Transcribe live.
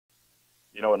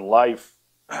You know, in life,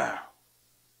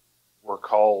 we're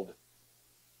called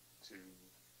to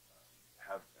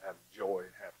have joy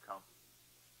and have comfort.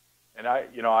 And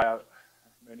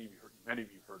many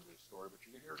of you heard this story, but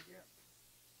you can hear it again.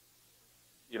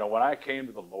 You know, when I came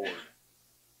to the Lord,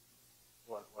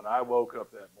 when I woke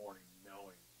up that morning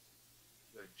knowing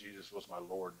that Jesus was my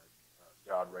Lord and that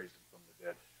God raised him from the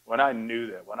dead, when I knew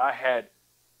that, when I had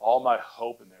all my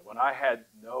hope in that, when I had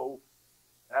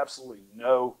absolutely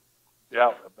no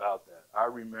doubt about that, I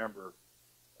remember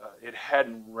it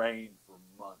hadn't rained for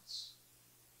months.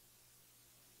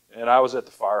 And I was at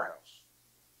the firehouse.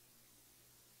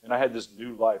 And I had this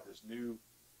new life, this new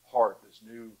heart, this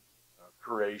new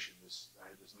creation. I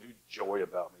had this new joy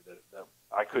about me that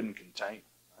I couldn't contain.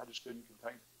 I just couldn't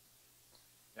contain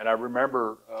it. And I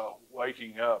remember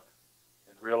waking up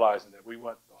and realizing that we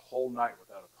went the whole night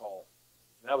without a call.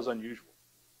 And that was unusual.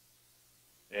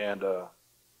 And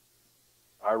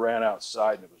I ran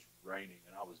outside and it was raining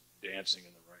and I was dancing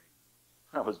in the rain.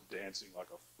 I was dancing like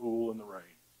a fool in the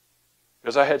rain.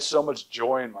 Because I had so much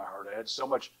joy in my heart. I had so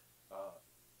much,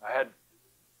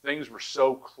 things were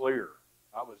so clear.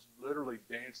 I was literally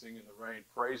dancing in the rain,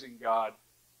 praising God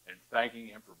and thanking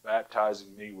Him for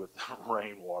baptizing me with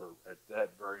rainwater at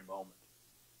that very moment.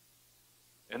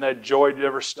 And that joy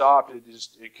never stopped.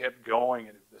 It kept going,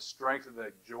 and the strength of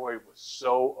that joy was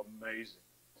so amazing.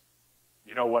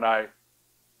 You know, when I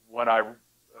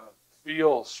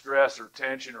feel stress or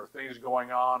tension or things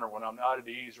going on, or when I'm not at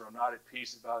ease or I'm not at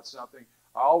peace about something,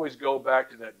 I always go back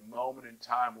to that moment in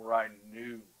time where I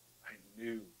knew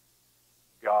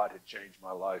God had changed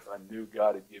my life. I knew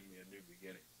God had given me a new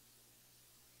beginning.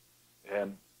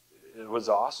 And it was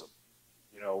awesome.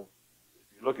 You know,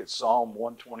 if you look at Psalm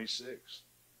 126,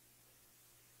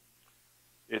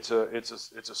 it's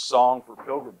a song for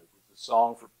pilgrimage. It's a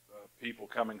song for people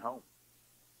coming home.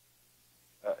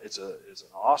 It's an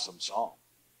awesome song.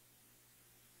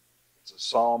 It's a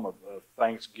psalm of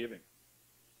thanksgiving.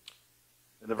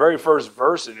 And the very first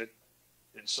verse in it,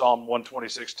 in Psalm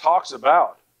 126, talks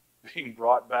about being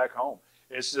brought back home.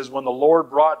 It says, when the Lord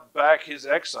brought back His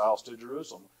exiles to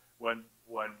Jerusalem, when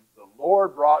the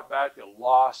Lord brought back the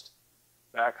lost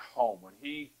back home, when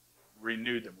He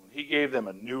renewed them, when He gave them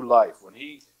a new life, when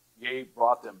He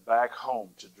brought them back home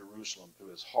to Jerusalem, to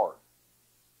His heart.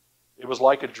 It was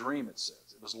like a dream, it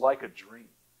says. It was like a dream.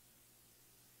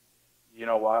 You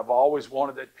know, I've always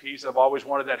wanted that peace. I've always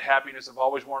wanted that happiness. I've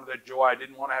always wanted that joy. I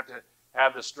didn't want to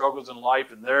have the struggles in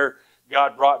life. And there,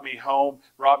 God brought me home,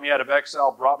 brought me out of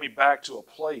exile, brought me back to a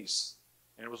place.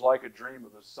 And it was like a dream.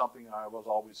 It was something I was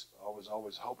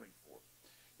always hoping for.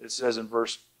 It says in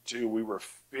verse 2, we were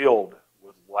filled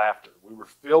with laughter. We were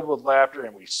filled with laughter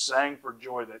and we sang for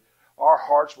joy. That our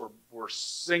hearts were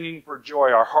singing for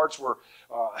joy. Our hearts were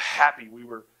happy.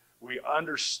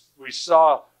 We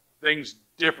saw things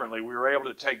differently. We were able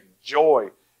to take joy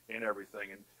in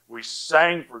everything. And we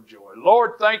sang for joy.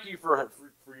 Lord, thank you for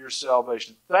your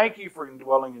salvation. Thank you for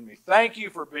indwelling in me. Thank you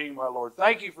for being my Lord.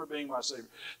 Thank you for being my Savior.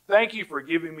 Thank you for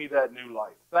giving me that new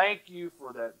life. Thank you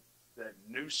for that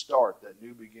new start, that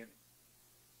new beginning.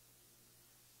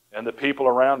 And the people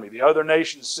around me, the other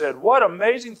nations said, what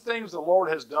amazing things the Lord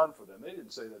has done for them. They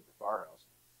didn't say that at the firehouse.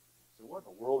 They said, what in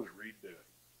the world is Reed doing?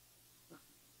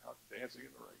 Out dancing in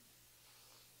the rain.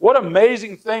 What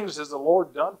amazing things has the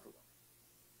Lord done for them?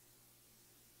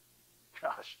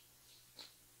 Gosh.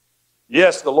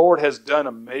 Yes, the Lord has done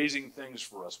amazing things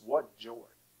for us. What joy.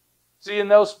 See, in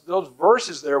those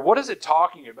verses there, what is it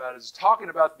talking about? It's talking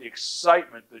about the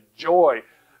excitement, the joy,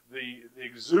 the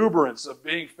exuberance of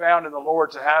being found in the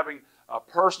Lord, to having a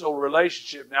personal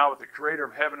relationship now with the Creator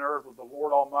of heaven and earth, with the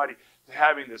Lord Almighty, to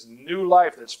having this new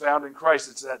life that's found in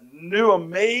Christ. It's that new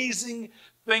amazing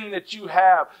thing that you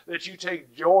have, that you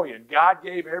take joy in. God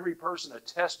gave every person a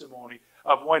testimony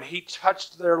of when He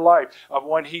touched their life, of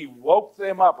when He woke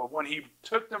them up, of when He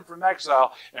took them from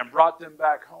exile and brought them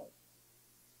back home.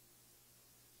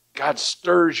 God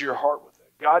stirs your heart with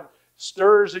it. God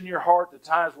stirs in your heart the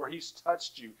times where He's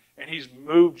touched you and He's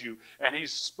moved you and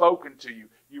He's spoken to you,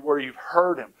 where you've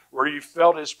heard Him, where you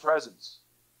felt His presence.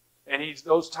 And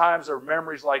those times are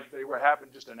memories like they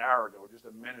happened just an hour ago, just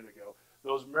a minute ago.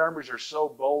 Those memories are so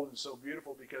bold and so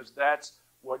beautiful because that's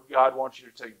what God wants you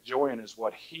to take joy in, is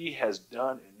what He has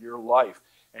done in your life.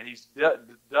 And He's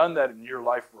done that in your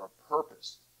life for a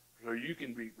purpose, so you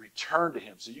can be returned to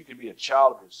Him, so you can be a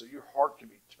child of His, so your heart can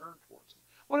be turned towards Him.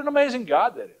 What an amazing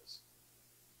God that is.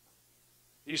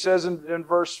 He says in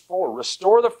verse 4,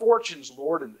 restore the fortunes,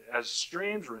 Lord, and as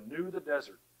streams renew the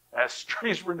desert. As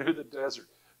streams renew the desert.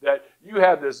 That you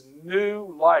have this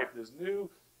new life, this new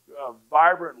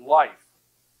vibrant life.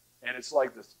 And it's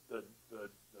like the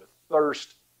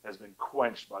thirst has been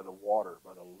quenched by the water,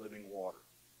 by the living water.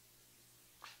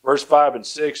 Verse 5 and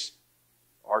 6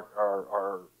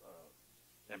 are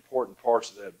important parts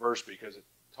of that verse because it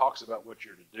talks about what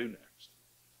you're to do next.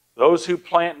 Those who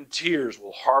plant in tears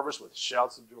will harvest with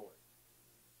shouts of joy.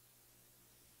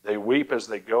 They weep as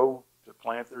they go to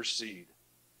plant their seed,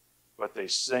 but they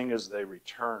sing as they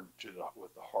return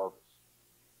with the harvest.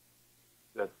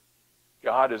 That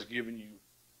God has given you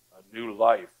a new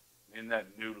life. In that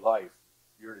new life,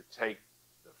 you're to take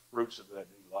the fruits of that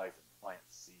new life and plant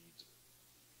seeds.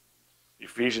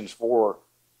 Ephesians 4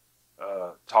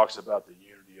 talks about the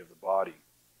unity of the body.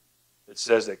 It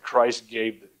says that Christ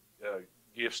gave the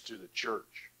gifts to the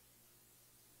church.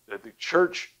 That the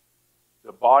church,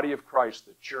 the body of Christ,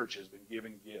 the church, has been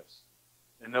given gifts.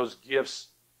 And those gifts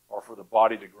are for the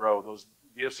body to grow. Those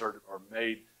gifts are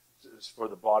made for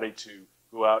the body to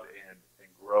go out and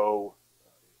grow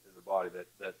in the body.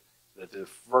 That the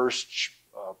first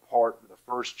the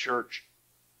first church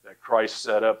that Christ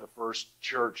set up, the first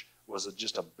church was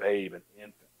just a babe, an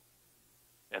infant.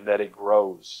 And that it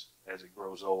grows as it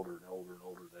grows older and older and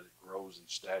older, that it grows in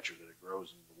stature, that it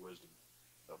grows in the wisdom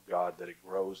of God, that it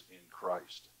grows in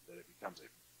Christ, that it becomes a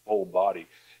full body.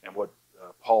 And what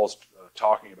Paul's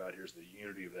talking about here is the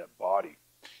unity of that body.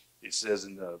 It says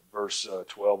in verse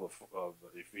 12 of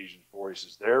Ephesians 4, he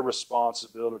says, their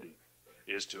responsibility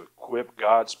is to equip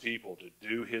God's people to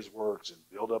do his works and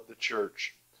build up the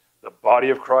church, the body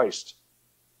of Christ.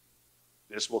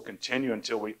 This will continue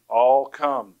until we all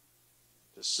come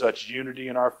to such unity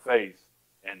in our faith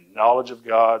and knowledge of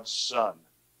God's Son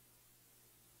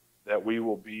that we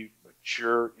will be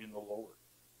mature in the Lord,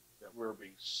 that we're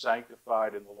being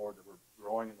sanctified in the Lord, that we're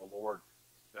growing in the Lord,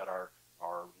 that our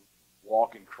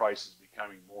walk in Christ is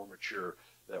becoming more mature,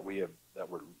 that we're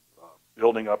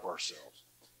building up ourselves,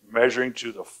 measuring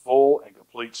to the full and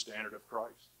complete standard of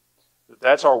Christ.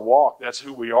 That's our walk. That's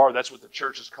who we are. That's what the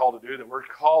church is called to do. That we're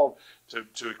called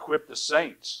to equip the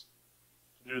saints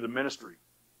to do the ministry.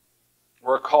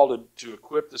 We're called to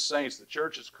equip the saints. The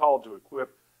church is called to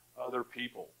equip other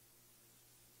people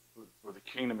for the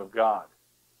kingdom of God.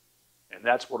 And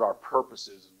that's what our purpose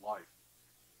is in life.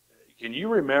 Can you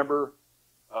remember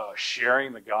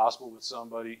sharing the gospel with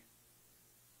somebody,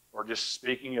 or just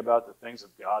speaking about the things of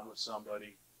God with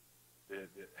somebody?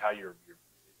 How it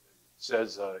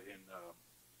says in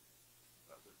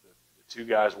the two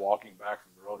guys walking back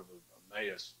from the road of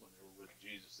Emmaus when they were with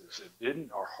Jesus, they said,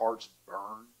 didn't our hearts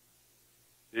burn?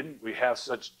 Didn't we have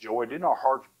such joy? Didn't our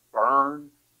hearts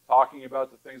burn talking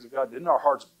about the things of God? Didn't our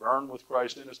hearts burn with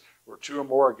Christ in us? Where two or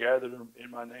more are gathered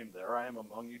in my name, there I am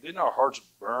among you. Didn't our hearts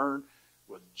burn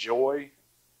with joy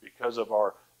because of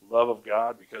our love of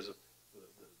God, because of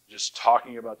just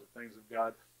talking about the things of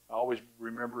God? I always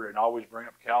remember and always bring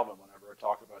up Calvin whenever I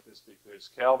talk about this, because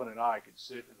Calvin and I could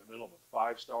sit in the middle of a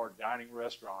 5-star dining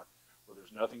restaurant where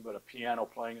there's nothing but a piano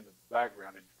playing in the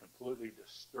background and completely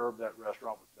disturb that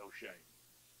restaurant with no shame.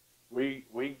 We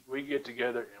get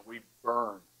together and we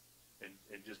burn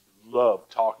and just love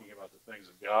talking about the things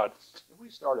of God. And we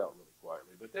start out really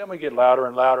quietly, but then we get louder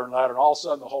and louder and louder, and all of a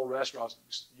sudden the whole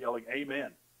restaurant's yelling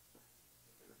amen.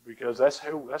 Because that's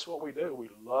what we do. We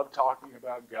love talking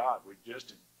about God. We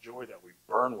just enjoy that. We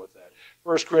burn with that.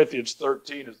 1 Corinthians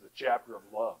 13 is the chapter of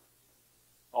love.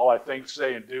 All I think,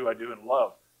 say, and do, I do in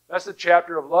love. That's the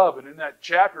chapter of love. And in that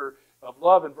chapter of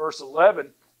love, in verse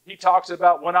 11, he talks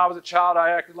about, when I was a child,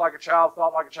 I acted like a child,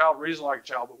 thought like a child, reasoned like a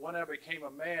child. But when I became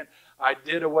a man, I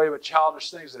did away with childish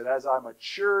things. That as I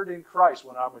matured in Christ,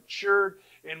 when I matured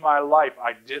in my life,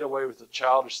 I did away with the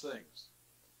childish things.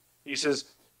 He says,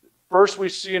 first we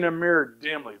see in a mirror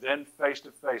dimly, then face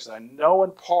to face. I know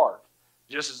in part,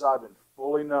 just as I've been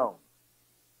fully known,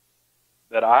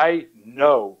 that I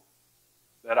know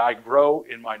that I grow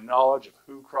in my knowledge of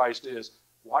who Christ is.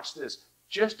 Watch this.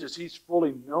 Just as he's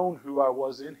fully known who I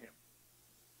was in him.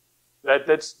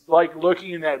 That's like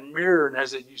looking in that mirror, and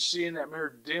as you see in that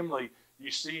mirror dimly,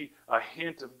 you see a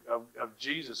hint of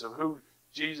Jesus, of who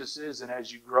Jesus is. And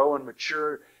as you grow and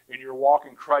mature in your walk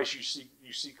in Christ, you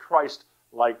see Christ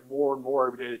like more and more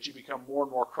every day, that you become more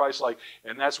and more Christ-like.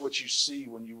 And that's what you see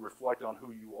when you reflect on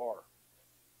who you are.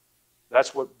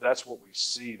 That's what we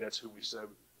see. That's who we say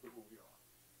who we are.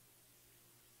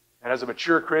 And as a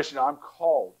mature Christian, I'm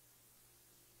called.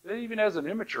 Even as an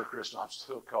immature Christian, I'm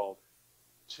still called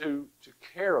to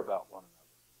care about one another.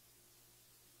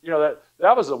 You know,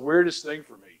 that was the weirdest thing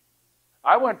for me.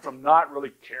 I went from not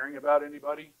really caring about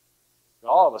anybody to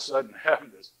all of a sudden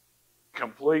having this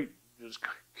complete just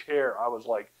care. I was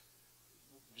like,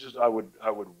 I would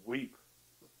weep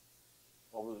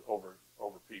over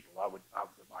people. My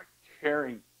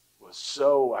caring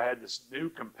I had this new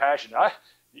compassion.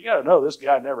 You got to know, this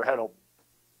guy never had a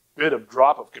bit of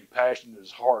drop of compassion in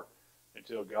his heart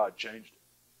until God changed it.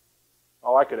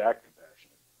 Oh, I could act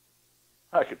compassionate.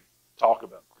 I could talk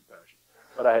about compassion,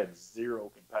 but I had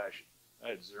zero compassion. I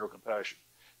had zero compassion.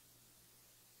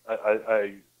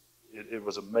 It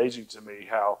was amazing to me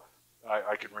how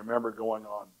I can remember going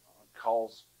on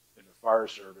calls in the fire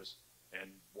service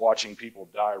and watching people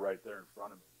die right there in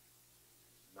front of me,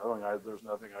 knowing there's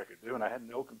nothing I could do, and I had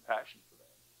no compassion for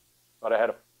that. But I had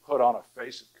to put on a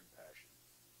face of compassion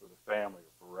for the family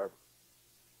forever,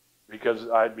 because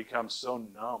I had become so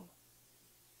numb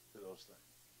to those things.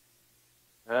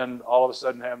 And all of a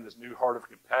sudden having this new heart of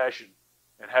compassion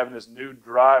and having this new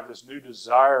drive, this new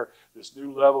desire, this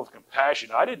new level of compassion,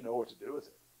 I didn't know what to do with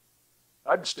it.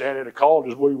 I'd stand in a call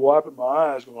just wiping my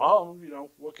eyes going, oh,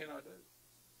 what can I do?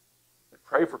 And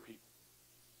pray for people.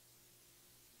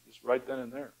 Just right then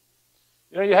and there.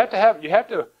 We got to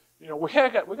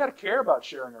care about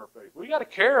sharing our faith. We got to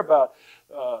care about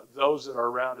those that are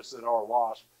around us that are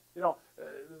lost.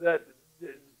 That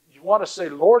you want to say,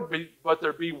 Lord, but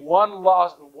there be one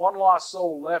lost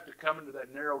soul left to come into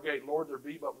that narrow gate. Lord, there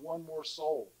be but one more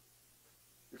soul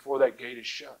before that gate is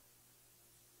shut.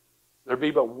 There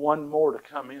be but one more to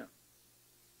come in.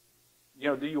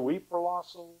 Do you weep for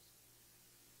lost souls?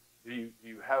 Do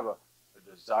you have a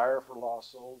desire for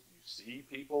lost souls? Do you see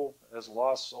people as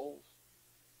lost souls?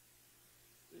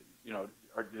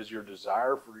 Is your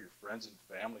desire for your friends and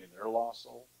family and their lost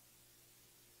soul?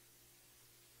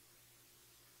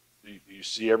 Do you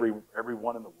see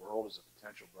everyone in the world as a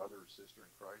potential brother or sister in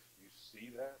Christ? Do you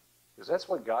see that? Because that's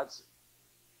what God sees.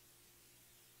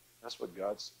 That's what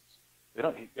God sees.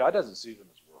 God doesn't see them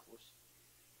as worthless.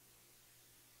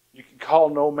 You can call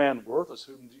no man worthless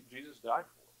whom Jesus died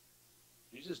for.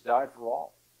 Jesus died for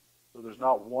all. So there's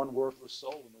not one worthless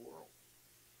soul in the world.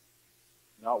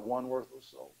 Not one worthless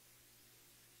soul.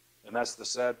 And that's the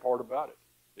sad part about it,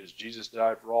 is Jesus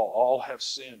died for all. All have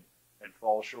sinned and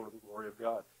fall short of the glory of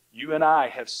God. You and I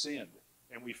have sinned,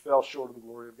 and we fell short of the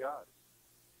glory of God.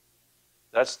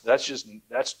 That's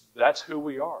who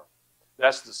we are.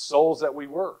 That's the souls that we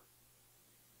were.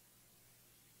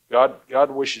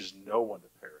 God wishes no one to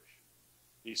perish.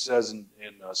 He says in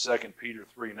 2 Peter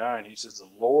 3:9, he says, the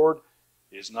Lord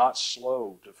is not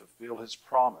slow to fulfill his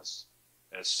promise,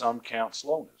 as some count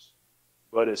slowness,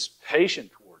 but is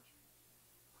patient towards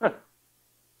you.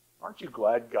 Aren't you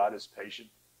glad God is patient?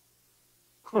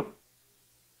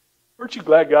 Aren't you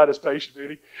glad God is patient,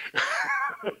 Vinny?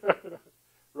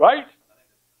 Right?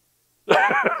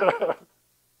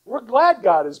 We're glad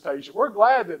God is patient. We're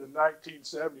glad that in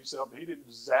 1970-something he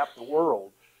didn't zap the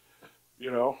world,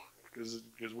 because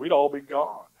we'd all be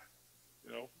gone.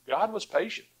 God was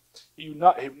patient. He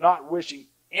not wishing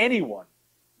anyone,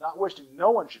 not wishing no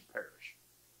one should perish,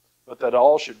 but that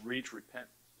all should reach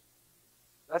repentance.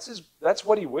 That's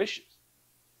what he wishes.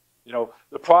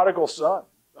 The prodigal son.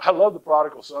 I love the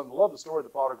prodigal son. I love the story of the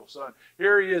prodigal son.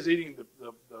 Here he is eating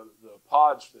the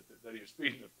pods that he was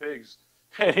feeding the pigs.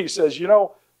 And he says, he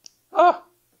got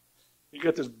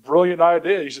this brilliant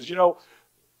idea. He says,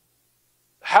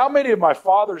 how many of my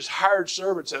father's hired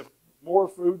servants have more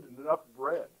food than enough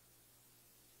bread?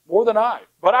 More than I.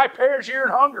 But I perish here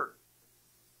in hunger.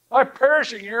 I'm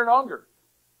perishing here in hunger.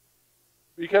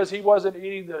 Because he wasn't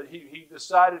eating he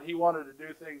decided he wanted to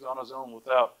do things on his own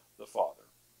without the Father.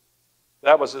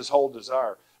 That was his whole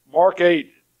desire. Mark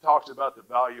 8 talks about the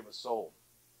value of a soul.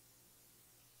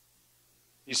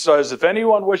 He says, if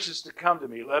anyone wishes to come to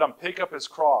me, let him pick up his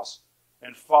cross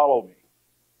and follow me.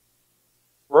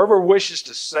 Whoever wishes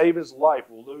to save his life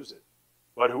will lose it.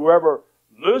 But whoever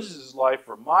loses his life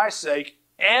for my sake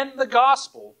and the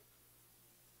gospel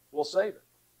will save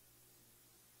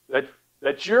it.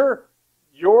 That you're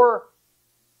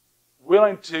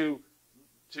willing to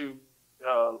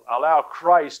allow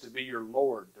Christ to be your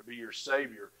Lord, to be your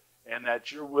Savior, and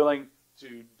that you're willing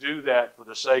to do that for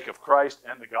the sake of Christ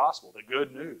and the gospel, the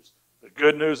good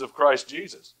news of Christ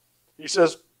Jesus. He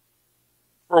says,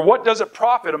 for what does it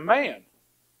profit a man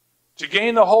to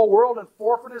gain the whole world and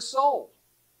forfeit his soul?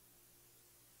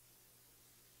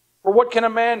 For what can a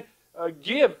man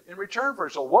give in return for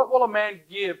his soul? What will a man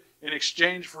give in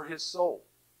exchange for his soul?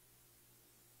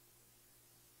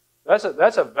 That's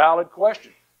a valid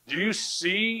question. Do you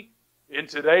see in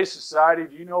today's society,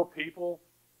 do you know people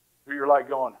who you're like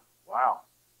going, wow,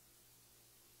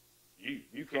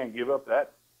 you can't give up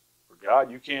that for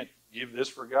God. You can't give this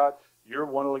for God. You're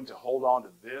willing to hold on to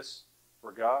this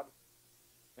for God.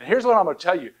 And here's what I'm going to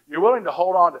tell you. You're willing to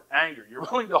hold on to anger. You're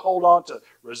willing to hold on to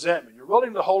resentment. You're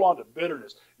willing to hold on to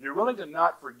bitterness. You're willing to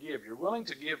not forgive. You're willing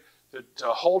to give to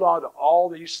hold on to all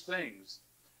these things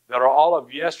that are all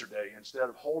of yesterday instead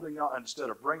of holding on, instead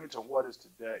of bringing to what is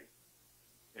today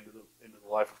into the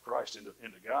life of Christ, into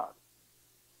God.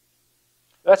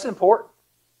 That's important.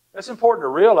 That's important to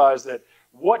realize that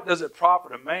what does it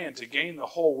profit a man to gain the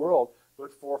whole world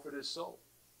but forfeit his soul?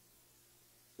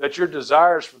 That your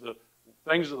desires for the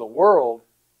things of the world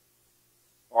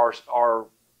are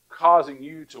causing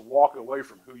you to walk away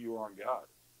from who you are in God.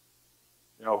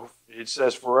 You know, it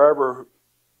says, for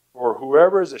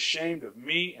whoever is ashamed of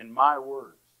me and my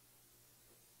words,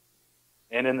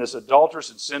 and in this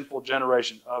adulterous and sinful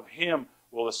generation, of him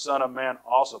will the Son of Man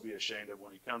also be ashamed of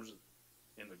when he comes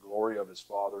in the glory of his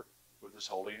Father with his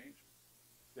holy angels.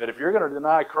 That if you're going to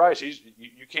deny Christ,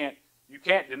 you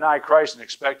can't deny Christ and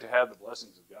expect to have the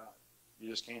blessings of God. You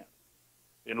just can't.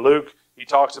 In Luke, he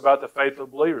talks about the faith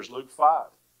of believers, Luke 5.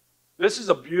 This is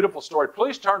a beautiful story.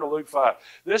 Please turn to Luke 5.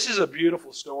 This is a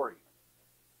beautiful story.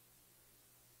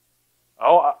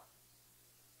 Oh,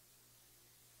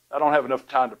 I don't have enough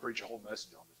time to preach a whole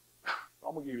message on this.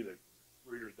 I'm going to give you the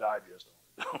Reader's Digest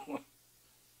on it.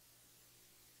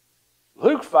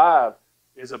 Luke 5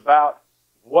 is about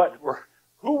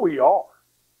who we are.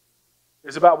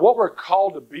 It's about what we're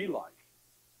called to be like.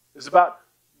 It's about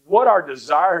what our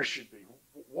desires should be.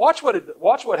 Watch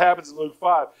what happens in Luke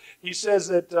 5. He says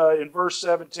that in verse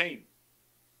 17,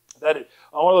 that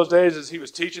on one of those days as he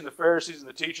was teaching, the Pharisees and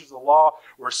the teachers of the law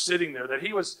were sitting there, that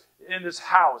he was in this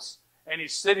house, and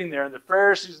he's sitting there, and the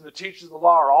Pharisees and the teachers of the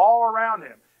law are all around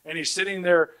him, and he's sitting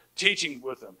there teaching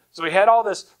with them. So he had all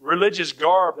this religious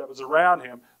garb that was around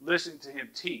him, listening to him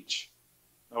teach.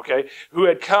 Okay, who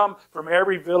had come from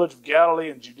every village of Galilee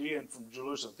and Judea and from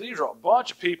Jerusalem. These are a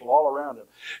bunch of people all around him.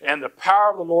 And the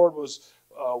power of the Lord was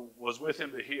with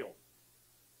him to heal.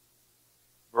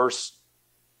 Verse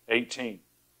 18.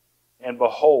 And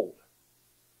behold,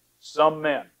 some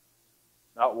men,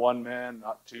 not one man,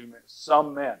 not two men,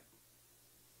 some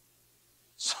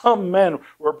men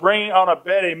were bringing on a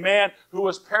bed a man who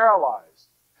was paralyzed.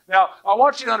 Now, I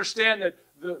want you to understand that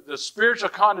the spiritual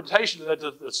connotation, that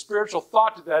the spiritual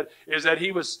thought to that is that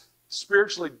he was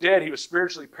spiritually dead, he was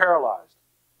spiritually paralyzed.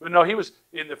 But no, he was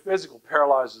in the physical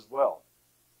paralyzed as well.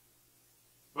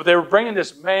 But they were bringing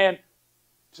this man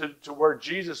to where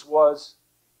Jesus was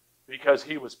because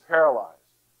he was paralyzed.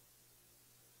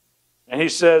 And he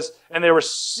says, and they were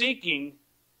seeking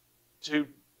to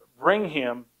bring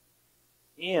him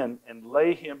in and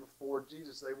lay him before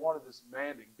Jesus. They wanted this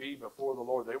man to be before the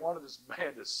Lord. They wanted this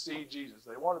man to see Jesus.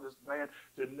 They wanted this man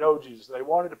to know Jesus. They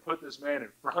wanted to put this man in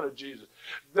front of Jesus.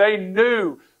 They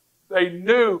knew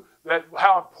that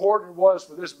how important it was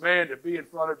for this man to be in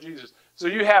front of Jesus. So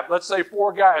you have, let's say,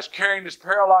 4 guys carrying this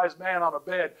paralyzed man on a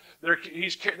bed. They're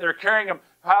carrying him.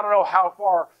 I don't know how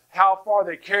far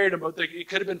they carried him, but it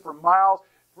could have been for miles.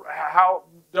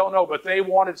 Don't know. But they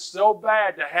wanted so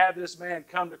bad to have this man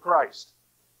come to Christ.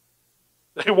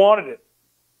 They wanted it.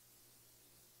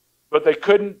 But they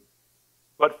couldn't,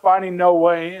 but finding no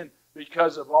way in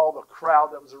because of all the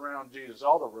crowd that was around Jesus,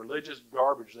 all the religious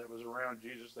garbage that was around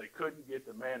Jesus, they couldn't get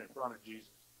the man in front of Jesus.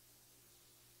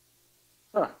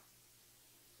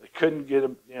 They couldn't get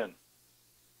him in.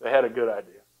 They had a good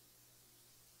idea.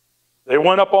 They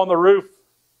went up on the roof.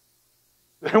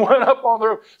 They went up on the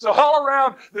roof. So all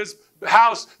around this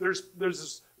house, there's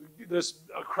this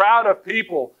crowd of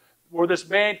people where this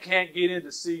man can't get in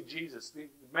to see Jesus. The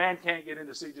man can't get in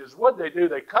to see Jesus. What did they do?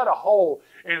 They cut a hole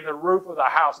in the roof of the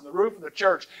house, in the roof of the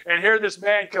church. And here this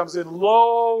man comes in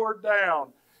lower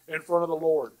down in front of the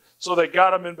Lord. So they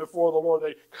got him in before the Lord.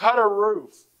 They cut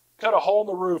a hole in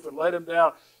the roof and let him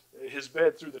down his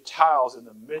bed through the tiles in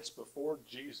the midst before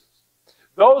Jesus.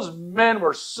 Those men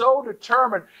were so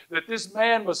determined that this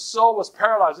man's soul was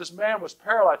paralyzed. This man was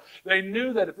paralyzed. They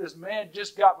knew that if this man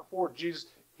just got before Jesus,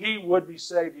 he would be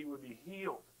saved. He would be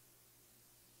healed.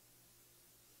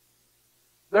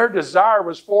 Their desire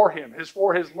was for him,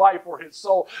 for his life, for his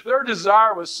soul. Their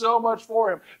desire was so much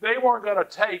for him. They weren't going to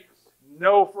take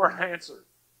no for an answer.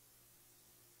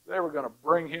 They were going to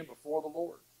bring him before the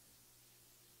Lord.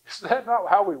 Is that not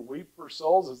how we weep for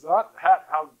souls? Is that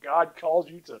how God calls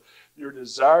you to your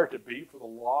desire to be for the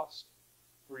lost,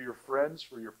 for your friends,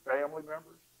 for your family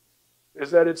members?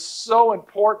 Is that it's so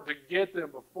important to get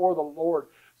them before the Lord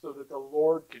so that the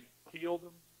Lord can heal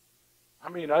them? I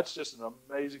mean, that's just an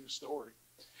amazing story.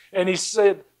 And he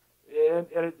said,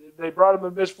 and they brought him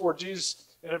in the midst before Jesus.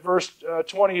 And in verse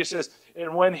 20 he says,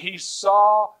 and when he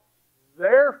saw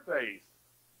their faith,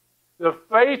 the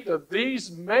faith of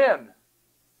these men,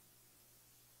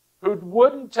 who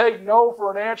wouldn't take no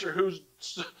for an answer, whose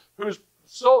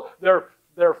so their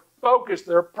focus,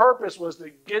 their purpose was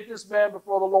to get this man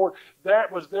before the Lord.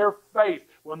 That was their faith.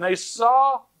 When they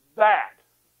saw that,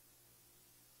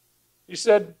 he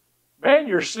said, man,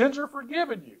 your sins are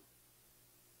forgiven you.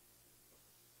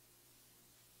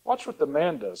 Watch what the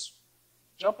man does.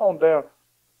 Jump on down.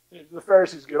 The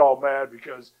Pharisees get all mad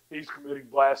because he's committing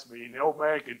blasphemy. And the old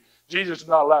man Jesus is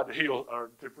not allowed to heal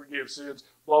or to forgive sins,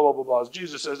 blah, blah, blah, blah.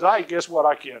 Jesus says, I guess what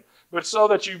I can. But so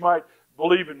that you might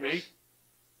believe in me,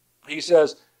 he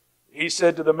said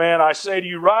to the man, I say to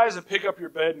you, rise and pick up your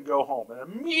bed and go home.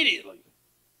 And immediately,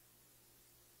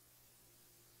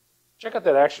 check out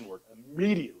that action word,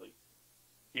 immediately,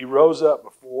 he rose up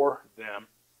before them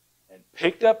and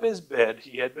picked up his bed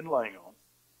he had been laying on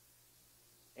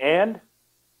and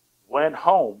went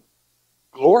home,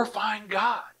 glorifying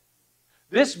God.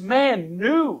 This man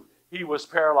knew he was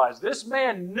paralyzed. This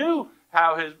man knew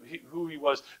who he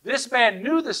was. This man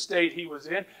knew the state he was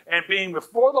in, and being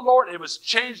before the Lord, it was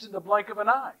changed in the blink of an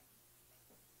eye.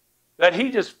 That he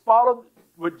just followed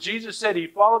what Jesus said. He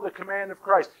followed the command of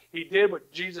Christ. He did what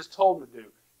Jesus told him to do.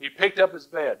 He picked up his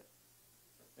bed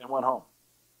and went home.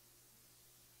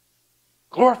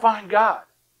 Glorifying God.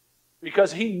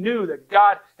 Because he knew that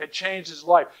God had changed his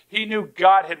life. He knew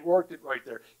God had worked it right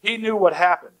there. He knew what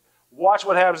happened. Watch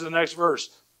what happens in the next verse.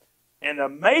 And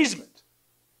amazement.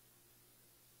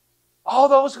 All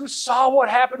those who saw what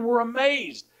happened were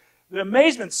amazed. The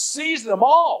amazement seized them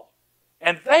all.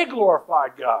 And they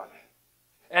glorified God.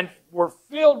 And were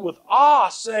filled with awe,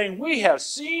 saying, we have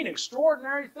seen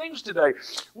extraordinary things today.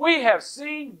 We have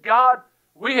seen God.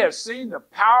 We have seen the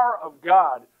power of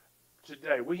God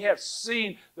today. We have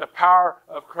seen the power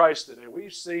of Christ today.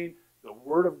 We've seen the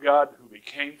Word of God who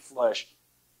became flesh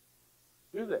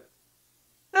do that. Isn't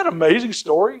that an amazing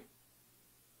story?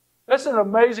 That's an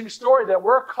amazing story that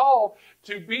we're called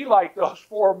to be like those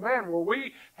four men where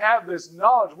we have this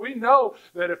knowledge. We know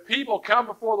that if people come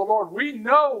before the Lord, we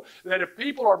know that if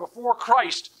people are before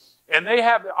Christ and they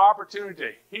have the opportunity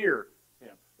to hear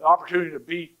Him, the opportunity to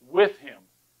be with Him,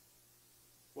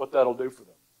 what that'll do for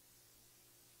them.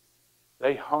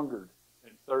 They hungered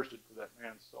and thirsted for that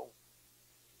man's soul.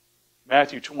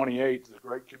 Matthew 28, the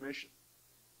Great Commission.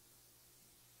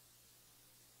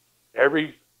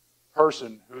 Every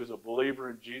person who is a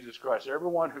believer in Jesus Christ,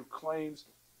 everyone who claims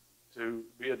to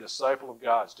be a disciple of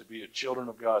God's, to be a children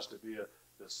of God's, to be a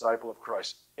disciple of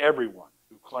Christ, everyone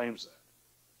who claims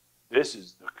that, this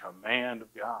is the command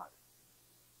of God.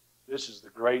 This is the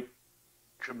Great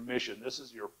Commission. This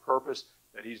is your purpose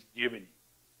that He's given you.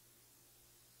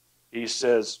 He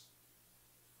says,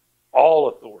 all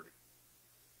authority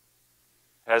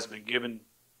has been given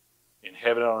in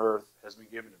heaven and on earth, has been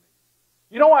given to me.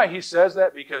 You know why He says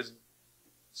that? Because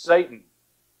Satan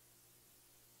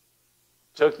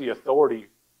took the authority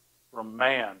from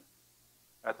man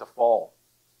at the fall.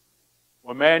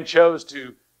 When man chose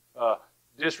to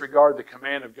disregard the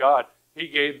command of God, he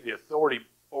gave the authority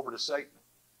over to Satan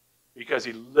because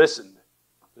he listened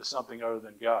to something other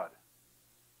than God.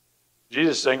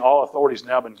 Jesus is saying, all authority has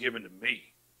now been given to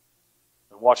me.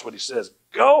 And watch what He says.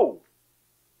 Go!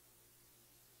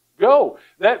 Go.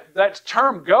 That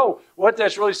term go, what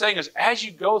that's really saying is as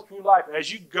you go through life,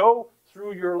 as you go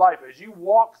through your life, as you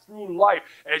walk through life,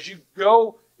 as you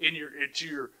go into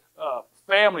your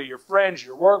family, your friends,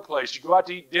 your workplace, you go out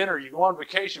to eat dinner, you go on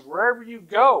vacation, wherever you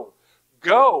go,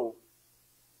 go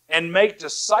and make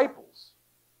disciples.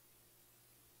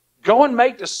 Go and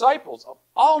make disciples of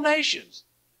all nations,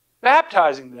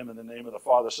 baptizing them in the name of the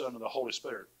Father, Son, and the Holy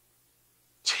Spirit,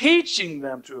 teaching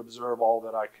them to observe all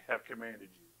that I have commanded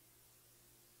you.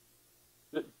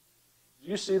 Do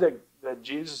you see that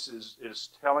Jesus is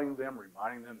telling them,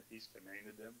 reminding them that He's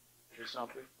commanded them to do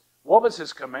something? What was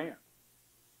His command?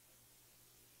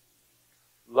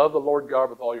 Love the Lord God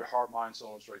with all your heart, mind,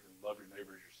 soul, and strength, and love your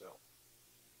neighbor as yourself.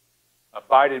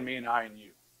 Abide in me and I in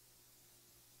you.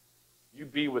 You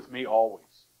be with me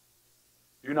always.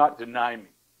 Do not deny me.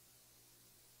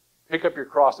 Pick up your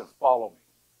cross and follow me.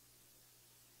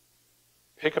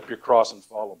 Pick up your cross and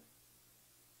follow me.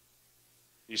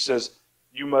 He says,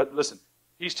 you must, listen,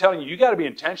 He's telling you got to be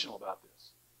intentional about this.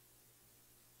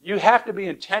 You have to be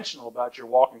intentional about your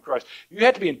walk in Christ. You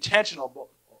have to be intentional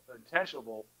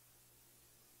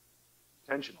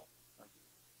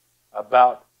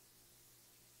about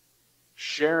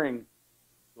sharing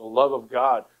the love of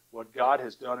God, what God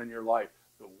has done in your life,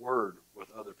 the Word with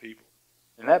other people.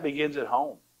 And that begins at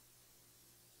home.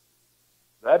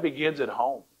 That begins at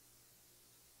home.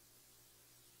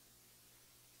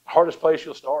 Hardest place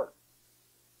you'll start.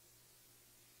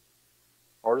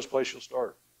 Hardest place you'll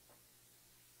start.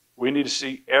 We need to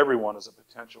see everyone as a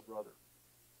potential brother.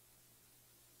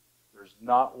 There's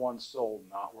not one soul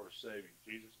not worth saving.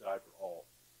 Jesus died for all.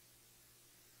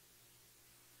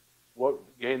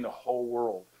 What gain the whole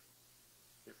world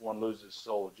if one loses his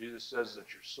soul? Jesus says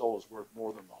that your soul is worth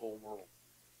more than the whole world.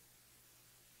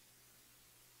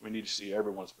 We need to see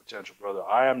everyone's potential, brother.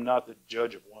 I am not the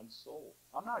judge of one's soul.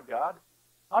 I'm not God.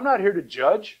 I'm not here to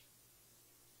judge.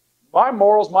 My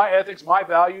morals, my ethics, my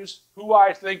values, who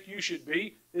I think you should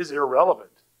be, is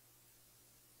irrelevant.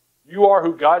 You are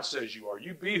who God says you are.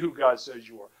 You be who God says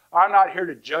you are. I'm not here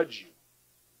to judge you.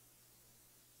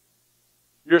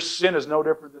 Your sin is no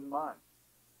different than mine.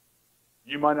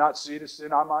 You might not see it as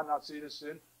sin. I might not see it as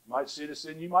sin. You might see it as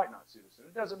sin. You might not see it as sin.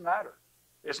 It doesn't matter.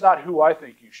 It's not who I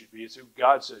think you should be. It's who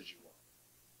God says you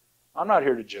are. I'm not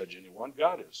here to judge anyone.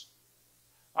 God is.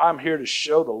 I'm here to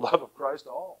show the love of Christ to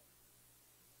all.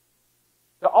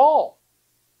 To all.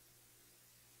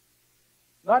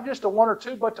 Not just to one or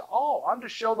two, but to all. I'm to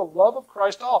show the love of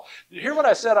Christ to all. Did you hear what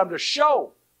I said? I'm to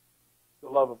show the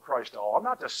love of Christ to all. I'm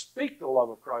not to speak the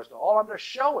love of Christ to all. I'm to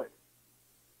show it.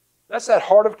 That's that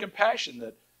heart of compassion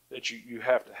that you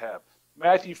have to have.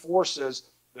 Matthew 4 says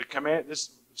the command.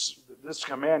 This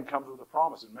command comes with a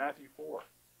promise in Matthew 4.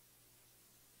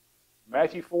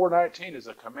 Matthew 4:19 is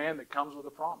a command that comes with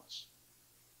a promise.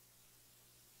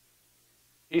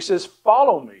 He says,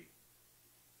 follow me.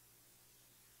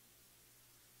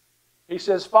 He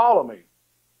says, follow me,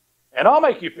 and I'll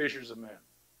make you fishers of men.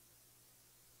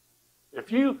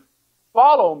 If you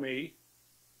follow me,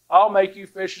 I'll make you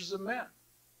fishers of men.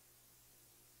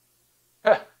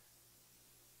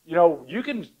 You know, you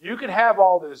can have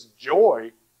all this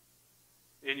joy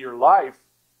in your life,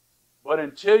 but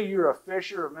until you're a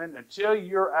fisher of men, until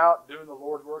you're out doing the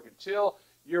Lord's work, until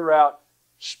you're out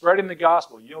spreading the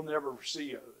gospel, you'll never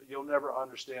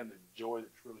understand the joy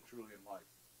that's really, truly in life.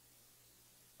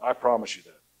 I promise you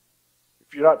that.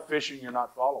 If you're not fishing, you're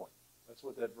not following. That's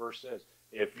what that verse says.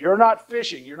 If you're not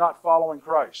fishing, you're not following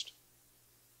Christ.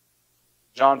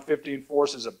 John 15:4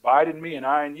 says, abide in me and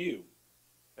I in you.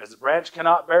 As the branch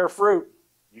cannot bear fruit,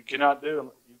 you cannot bear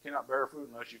fruit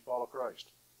unless you follow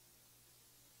Christ.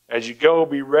 As you go,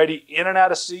 be ready in and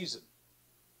out of season.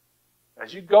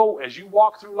 As you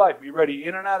walk through life, be ready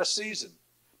in and out of season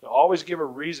to always give a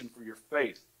reason for your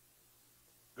faith.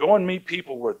 Go and meet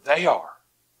people where they are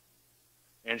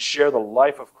and share the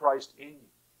life of Christ in you.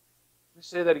 Let me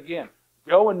say that again.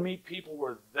 Go and meet people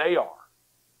where they are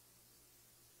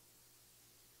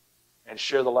and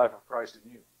share the life of Christ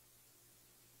in you.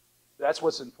 That's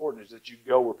what's important, is that you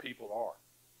go where people are.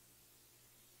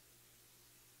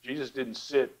 Jesus didn't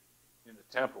sit in the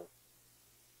temple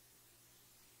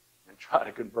and try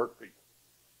to convert people.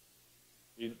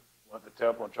 He went to the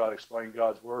temple and tried to explain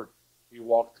God's word. He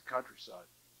walked the countryside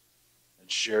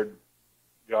and shared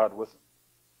God with them.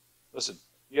 Listen,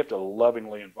 you have to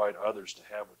lovingly invite others to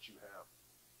have what you have.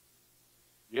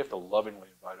 You have to lovingly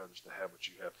invite others to have what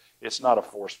you have. It's not a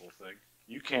forceful thing.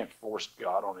 You can't force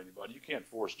God on anybody. You can't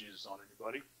force Jesus on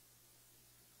anybody.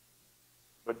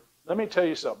 But let me tell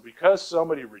you something. Because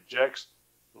somebody rejects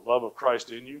the love of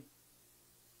Christ in you,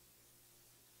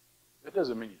 that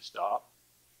doesn't mean you stop.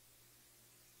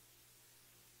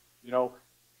 You know,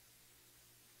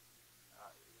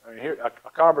 I mean,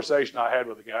 a conversation I had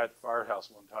with a guy at the firehouse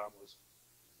one time was,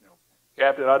 you know,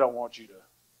 Captain, I don't want you to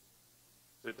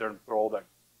sit there and throw all that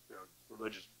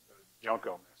religious junk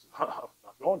on me. I said, I'm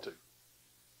not going to.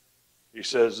 He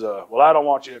says, well, I don't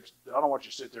want you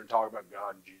to sit there and talk about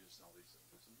God and Jesus and all these things.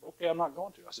 I said, okay, I'm not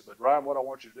going to. I said, but Ryan, what I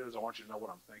want you to do is I want you to know what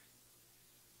I'm thinking.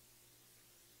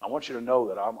 I want you to know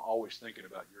that I'm always thinking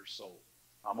about your soul.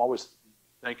 I'm always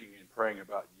thinking and praying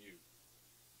about you,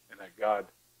 and that God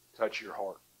touch your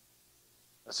heart.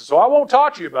 I said, so I won't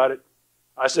talk to you about it.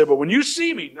 I said, but when you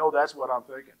see me, know that's what I'm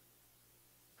thinking.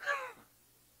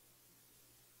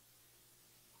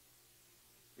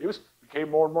 He became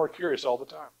more and more curious all the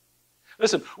time.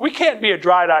 Listen, we can't be a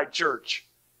dry-eyed church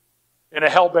in a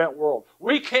hell-bent world.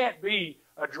 We can't be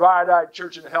a dry-eyed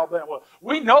church in a hell-bent world.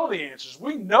 We know the answers.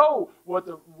 We know what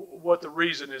the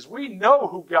reason is. We know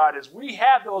who God is. We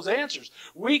have those answers.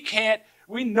 We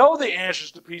know the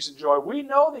answers to peace and joy. We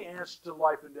know the answers to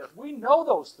life and death. We know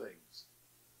those things.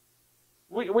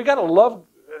 We got to love.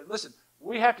 Listen,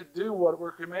 we have to do what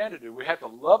we're commanded to do. We have to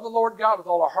love the Lord God with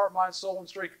all our heart, mind, soul, and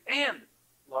strength, and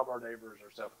love our neighbor as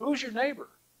ourselves. Who's your neighbor?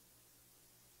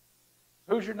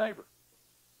 Who's your neighbor?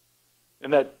 In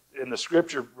the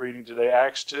scripture reading today,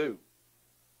 Acts 2,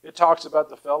 it talks about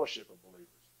the fellowship of believers.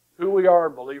 Who we are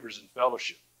in believers in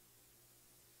fellowship.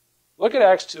 Look at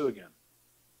Acts 2 again.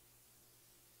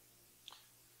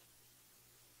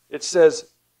 It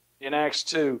says in Acts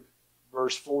 2,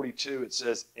 verse 42, it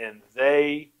says, and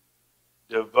they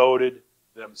devoted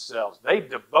themselves. They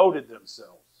devoted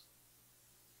themselves.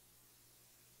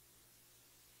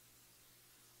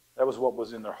 That was what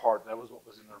was in their heart. That was what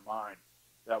was in their mind.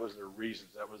 That was their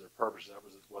reasons. That was their purpose. That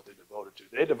was what they devoted to.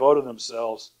 They devoted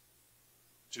themselves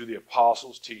to the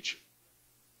apostles' teaching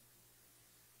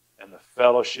and the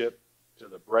fellowship, to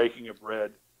the breaking of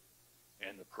bread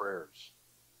and the prayers.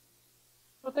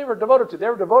 What they were devoted to. They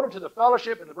were devoted to the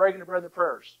fellowship and the breaking of bread and the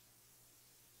prayers.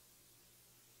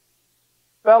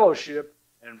 Fellowship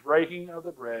and breaking of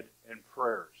the bread and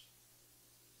prayers.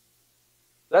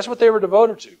 That's what they were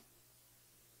devoted to.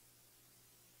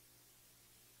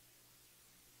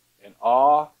 And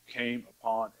awe came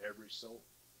upon every soul.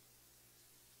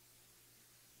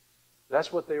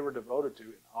 That's what they were devoted to,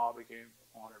 and awe became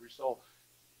upon every soul.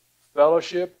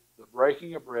 Fellowship, the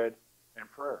breaking of bread, and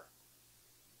prayer.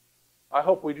 I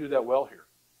hope we do that well here.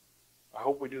 I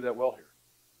hope we do that well here.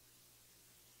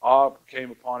 Awe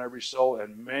came upon every soul,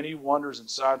 and many wonders and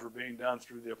signs were being done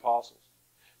through the apostles.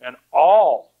 And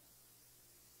all,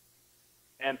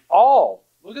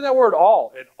 look at that word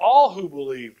all, and all who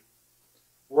believed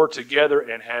were together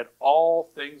and had all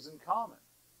things in common.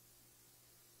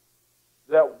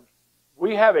 That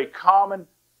we have a common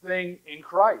thing in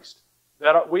Christ.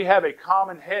 That we have a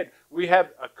common head. We have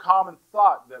a common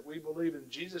thought that we believe in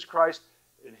Jesus Christ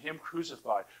and Him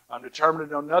crucified. I'm determined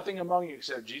to know nothing among you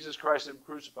except Jesus Christ and Him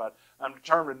crucified. I'm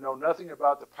determined to know nothing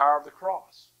about the power of the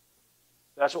cross.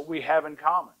 That's what we have in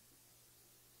common.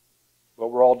 But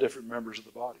we're all different members of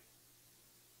the body.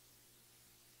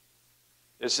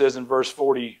 It says in verse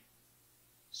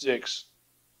 46,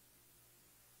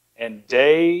 and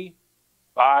day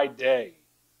by day,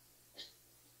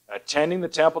 attending the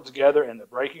temple together and the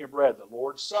breaking of bread, the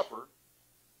Lord's Supper,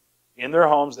 in their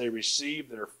homes they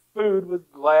received their food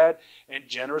with glad and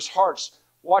generous hearts.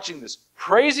 Watching this,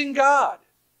 praising God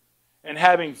and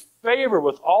having favor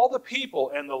with all the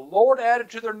people, and the Lord added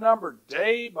to their number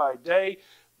day by day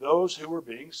those who were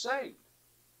being saved.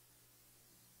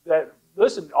 That,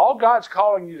 listen, all God's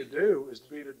calling you to do is to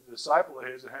be a disciple of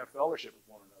His and have fellowship with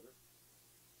one another.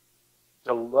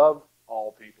 To love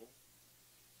all people.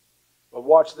 But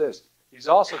watch this. He's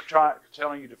also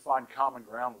telling you to find common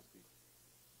ground with people.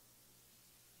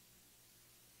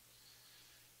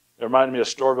 It reminded me of a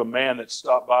story of a man that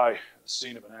stopped by the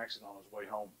scene of an accident on his way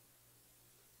home.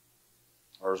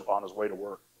 Or on his way to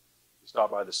work. He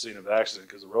stopped by the scene of the accident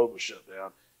because the road was shut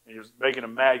down. And he was making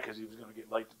him mad because he was going to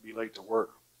be late to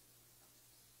work.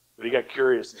 But he got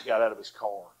curious and he got out of his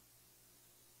car.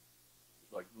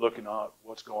 Like looking at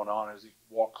what's going on. As he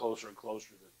walked closer and closer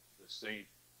to the scene,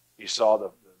 he saw the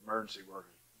emergency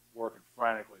workers working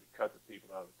frantically to cut the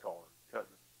people out of the car, cutting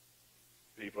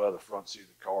the people out of the front seat of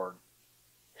the car.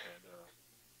 And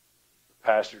the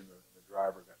passenger and the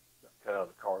driver got cut out of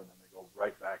the car, and then they go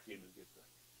right back in to get the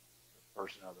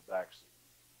person out of the back seat.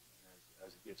 And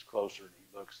as he gets closer and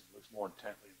he looks more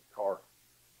intently in the car,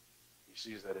 he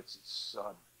sees that it's his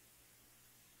son in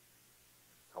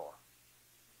the car.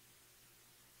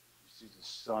 He sees his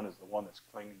son as the one that's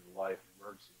clinging to life, and the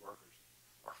emergency workers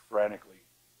are frantically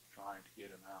trying to get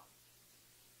him out.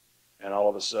 And all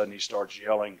of a sudden he starts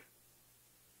yelling.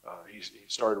 He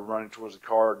started running towards the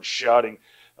car and shouting,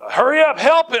 hurry up,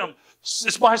 help him!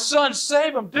 It's my son,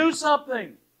 save him, do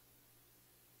something!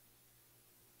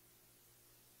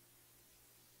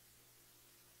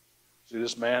 See,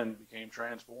 this man became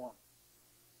transformed.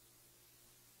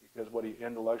 Because what he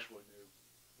intellectually knew,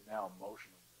 he now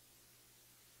emotionally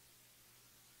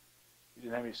knew. He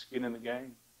didn't have any skin in the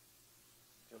game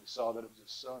until he saw that it was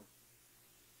his son.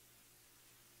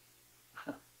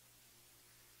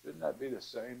 Shouldn't that be the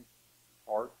same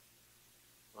heart,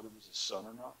 whether it was his son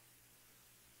or not?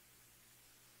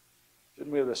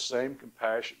 Shouldn't we have the same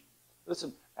compassion?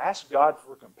 Listen, ask God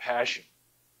for compassion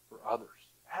for others.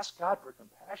 Ask God for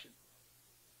compassion.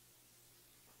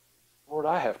 Lord,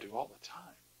 I have to all the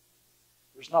time.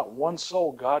 There's not one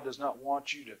soul God does not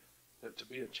want you to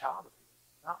be a child of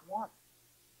His. Not one.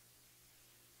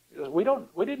 Because we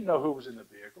didn't know who was in the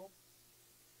vehicle.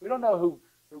 We don't know who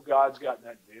God's got in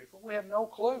that vehicle. We have no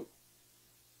clue.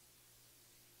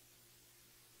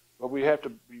 But we have to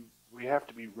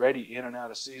be ready in and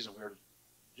out of season. We are to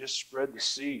just spread the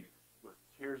seed with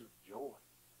tears of joy.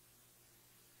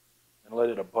 And let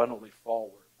it abundantly fall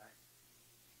where it may.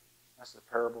 That's the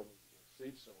parable of the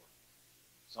seed sower.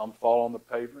 Some fall on the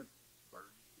pavement,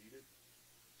 birds eat it.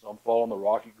 Some fall on the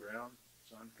rocky ground,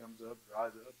 sun comes up,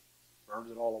 dries it up, burns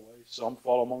it all away. Some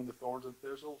fall among the thorns and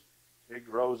thistles. It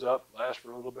grows up, lasts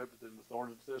for a little bit, but then the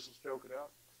thorns and thistles choke it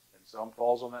out. And some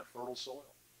falls on that fertile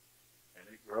soil. And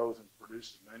it grows and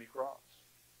produces many crops.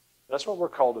 That's what we're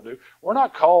called to do. We're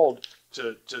not called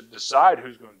to decide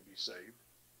who's going to be saved.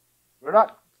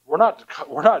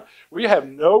 We have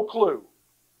no clue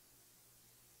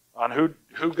on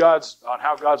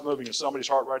how God's moving in somebody's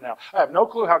heart right now. I have no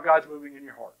clue how God's moving in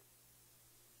your heart.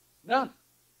 None.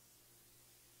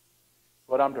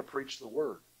 But I'm to preach the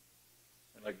word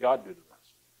and let God do the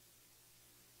rest.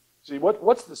 See,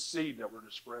 what's the seed that we're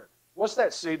to spread? What's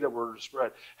that seed that we're to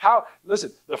spread?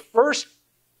 Listen, the first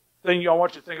thing I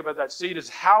want you to think about that seed is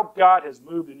how God has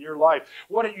moved in your life.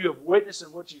 What you have witnessed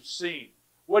and what you've seen.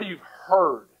 What you've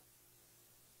heard.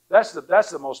 That's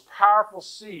the most powerful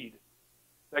seed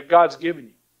that God's given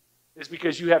you. It's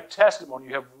because you have testimony.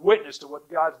 You have witness to what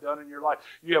God's done in your life.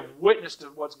 You have witness to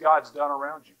what God's done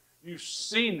around you. You've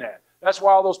seen that. That's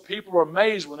why all those people were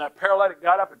amazed when that paralytic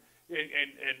got up and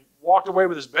walked away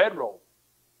with his bedroll.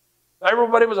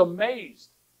 Everybody was amazed.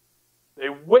 They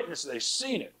witnessed it. They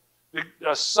seen it.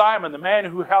 Simon, the man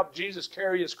who helped Jesus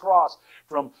carry his cross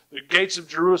from the gates of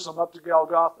Jerusalem up to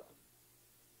Golgotha.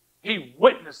 He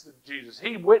witnessed Jesus.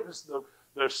 He witnessed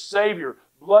the Savior,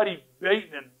 bloody,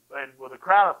 beaten, and with a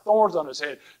crown of thorns on his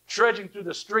head, trudging through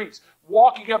the streets,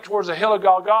 walking up towards the hill of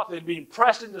Golgotha and being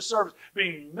pressed into service,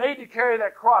 being made to carry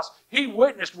that cross. He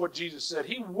witnessed what Jesus said.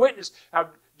 He witnessed how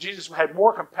Jesus had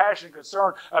more compassion and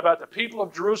concern about the people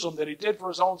of Jerusalem than he did for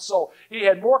his own soul. He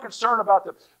had more concern about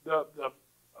the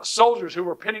soldiers who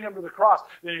were pinning him to the cross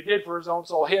than he did for his own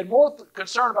soul. He had more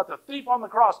concern about the thief on the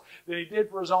cross than he did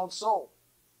for his own soul.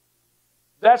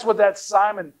 That's what that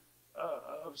Simon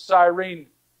of Cyrene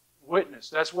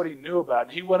witnessed. That's what he knew about.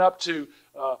 And he went up to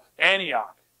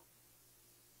Antioch.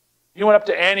 He went up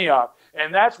to Antioch,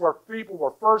 and that's where people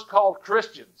were first called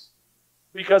Christians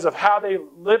because of how they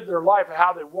lived their life and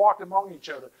how they walked among each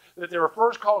other. That they were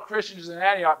first called Christians in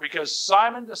Antioch because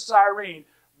Simon the Cyrene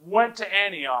went to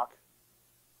Antioch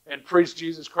and preached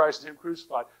Jesus Christ and Him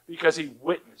crucified because he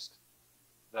witnessed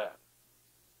that.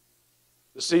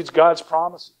 The seed's God's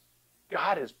promises.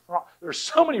 There's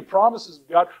so many promises of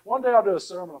God. One day I'll do a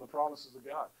sermon on the promises of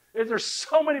God. There's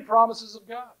so many promises of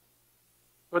God.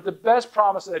 But the best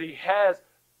promise that He has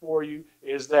for you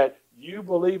is that you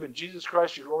believe in Jesus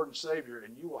Christ, your Lord and Savior,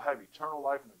 and you will have eternal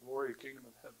life in the glory of the kingdom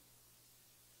of heaven.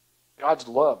 God's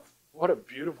love. What a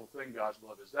beautiful thing God's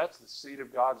love is. That's the seed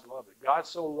of God's love. That God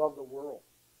so loved the world.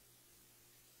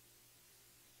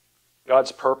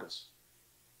 God's purpose.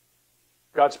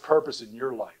 God's purpose in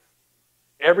your life.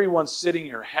 Everyone sitting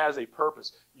here has a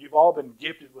purpose. You've all been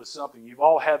gifted with something. You've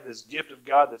all had this gift of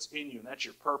God that's in you, and that's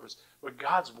your purpose. But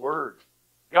God's Word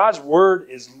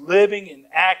is living and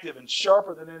active and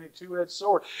sharper than any two-edged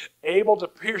sword, able to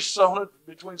pierce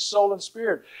between soul and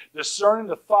spirit, discerning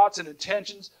the thoughts and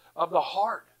intentions of the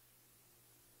heart.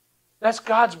 That's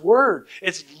God's Word.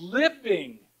 It's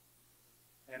living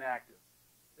and active.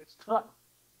 It's not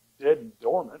dead and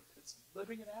dormant. It's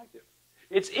living and active.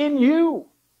 It's in you.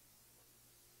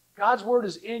 God's Word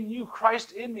is in you.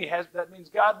 Christ in me. That means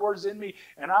God's Word is in me,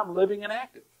 and I'm living and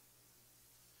active.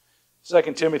 2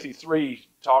 Timothy 3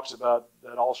 talks about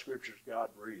that all Scripture is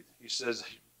God-breathed. He says,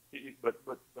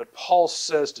 but Paul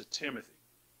says to Timothy,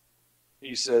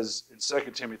 he says in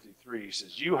 2 Timothy 3, he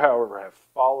says, you, however, have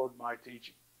followed my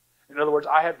teaching. In other words,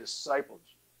 I have discipled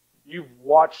you. You've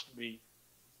watched me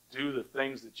do the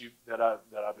things that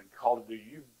I've been called to do.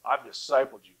 I've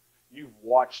discipled you. You've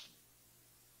watched me.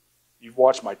 You've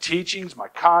watched my teachings, my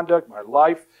conduct, my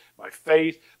life, my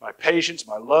faith, my patience,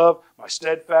 my love, my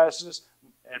steadfastness,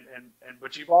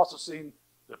 but you've also seen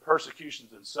the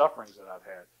persecutions and sufferings that I've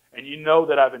had. And you know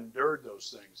that I've endured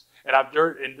those things. And I've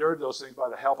endured those things by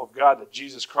the help of God, that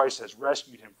Jesus Christ has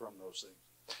rescued him from those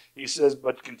things. He says,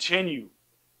 but continue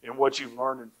in what you've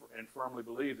learned and firmly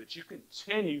believe, that you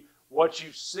continue what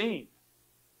you've seen.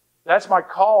 That's my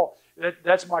call.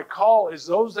 That's my call, is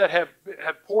those that have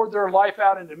poured their life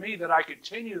out into me, that I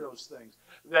continue those things.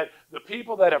 That the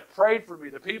people that have prayed for me,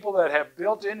 the people that have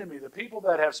built into me, the people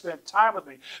that have spent time with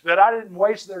me, that I didn't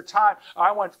waste their time.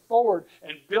 I went forward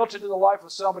and built into the life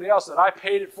of somebody else, that I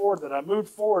paid it forward, that I moved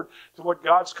forward to what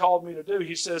God's called me to do.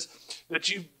 He says that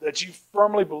you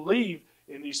firmly believe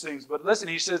in these things. But listen,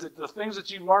 he says that the things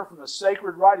that you've learned from the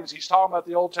sacred writings, he's talking about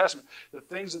the Old Testament, the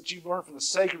things that you've learned from the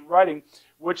sacred writing,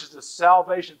 which is the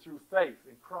salvation through faith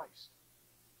in Christ.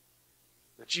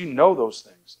 That you know those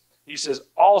things. He says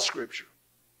all Scripture,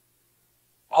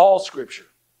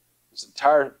 this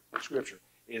entire Scripture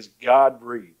is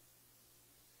God-breathed.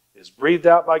 Is breathed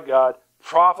out by God,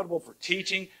 profitable for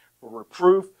teaching, for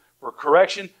reproof, for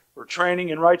correction, for training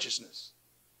in righteousness.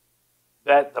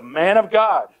 That the man of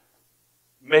God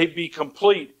may be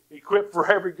complete, equipped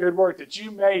for every good work, that you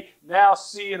may now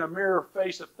see in a mirror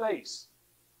face to face.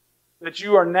 That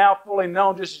you are now fully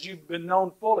known just as you've been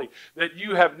known fully. That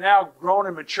you have now grown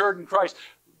and matured in Christ.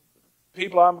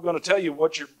 people, I'm going to tell you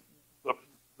what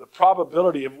the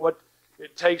probability of what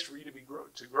it takes for you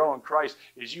to grow in Christ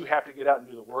is you have to get out and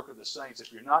do the work of the saints.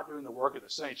 If you're not doing the work of the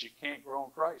saints, you can't grow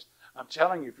in Christ. I'm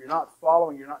telling you, if you're not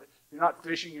following, you're not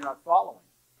fishing, you're not following.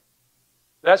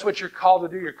 That's what you're called to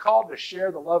do. You're called to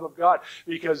share the love of God.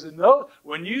 Because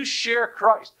when you share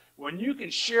Christ, when you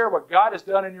can share what God has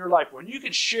done in your life, when you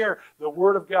can share the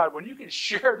Word of God, when you can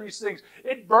share these things,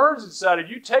 it burns inside of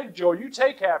you. You take joy, you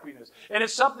take happiness. And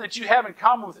it's something that you have in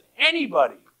common with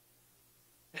anybody.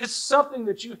 It's something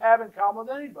that you have in common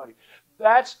with anybody.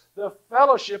 That's the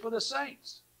fellowship of the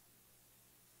saints.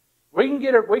 We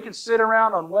can sit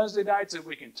around on Wednesday nights and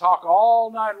we can talk all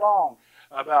night long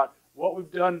about what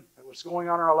we've done, what's going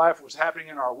on in our life, what's happening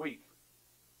in our week.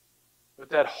 But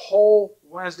that whole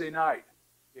Wednesday night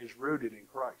is rooted in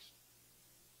Christ.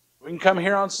 We can come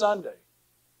here on Sunday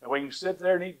and we can sit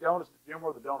there and eat donuts. Jim,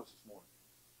 where are the donuts this morning?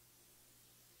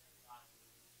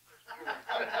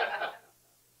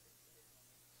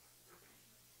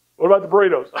 What about the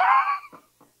burritos?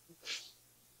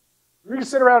 We can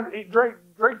sit around and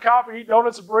drink coffee, eat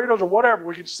donuts and burritos or whatever.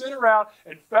 We can sit around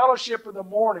and fellowship in the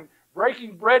morning,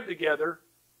 breaking bread together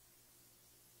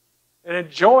and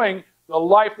enjoying the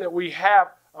life that we have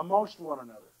amongst one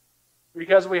another.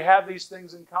 Because we have these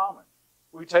things in common.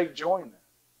 We take joy in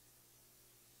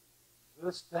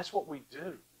that. That's what we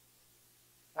do.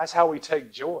 That's how we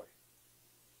take joy.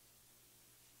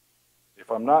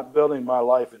 If I'm not building my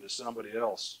life into somebody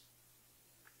else,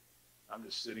 I'm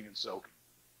just sitting and soaking.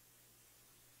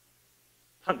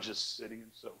 I'm just sitting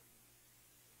and soaking.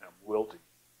 I'm wilting.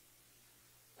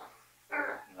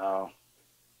 No.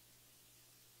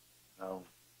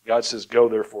 God says, go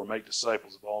therefore, make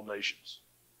disciples of all nations.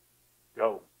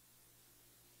 Go.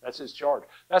 That's His charge.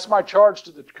 That's my charge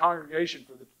to the congregation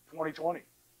for the 2020.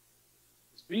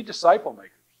 Is be disciple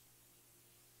makers.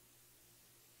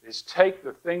 Is take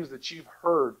the things that you've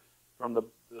heard from the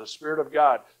Spirit of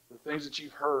God, the things that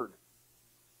you've heard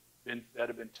that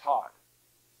have been taught,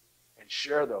 and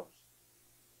share those.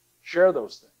 Share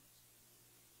those things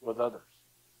with others.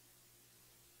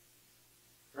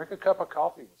 Drink a cup of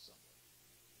coffee with somebody.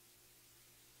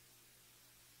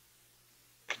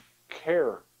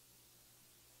 Care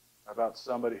about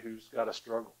somebody who's got a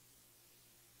struggle.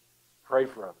 Pray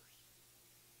for others.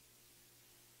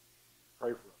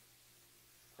 Pray for others.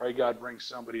 Pray God brings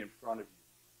somebody in front of you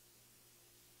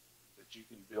that you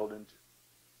can build into.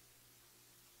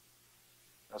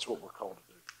 That's what we're called to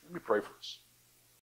do. Let me pray for us.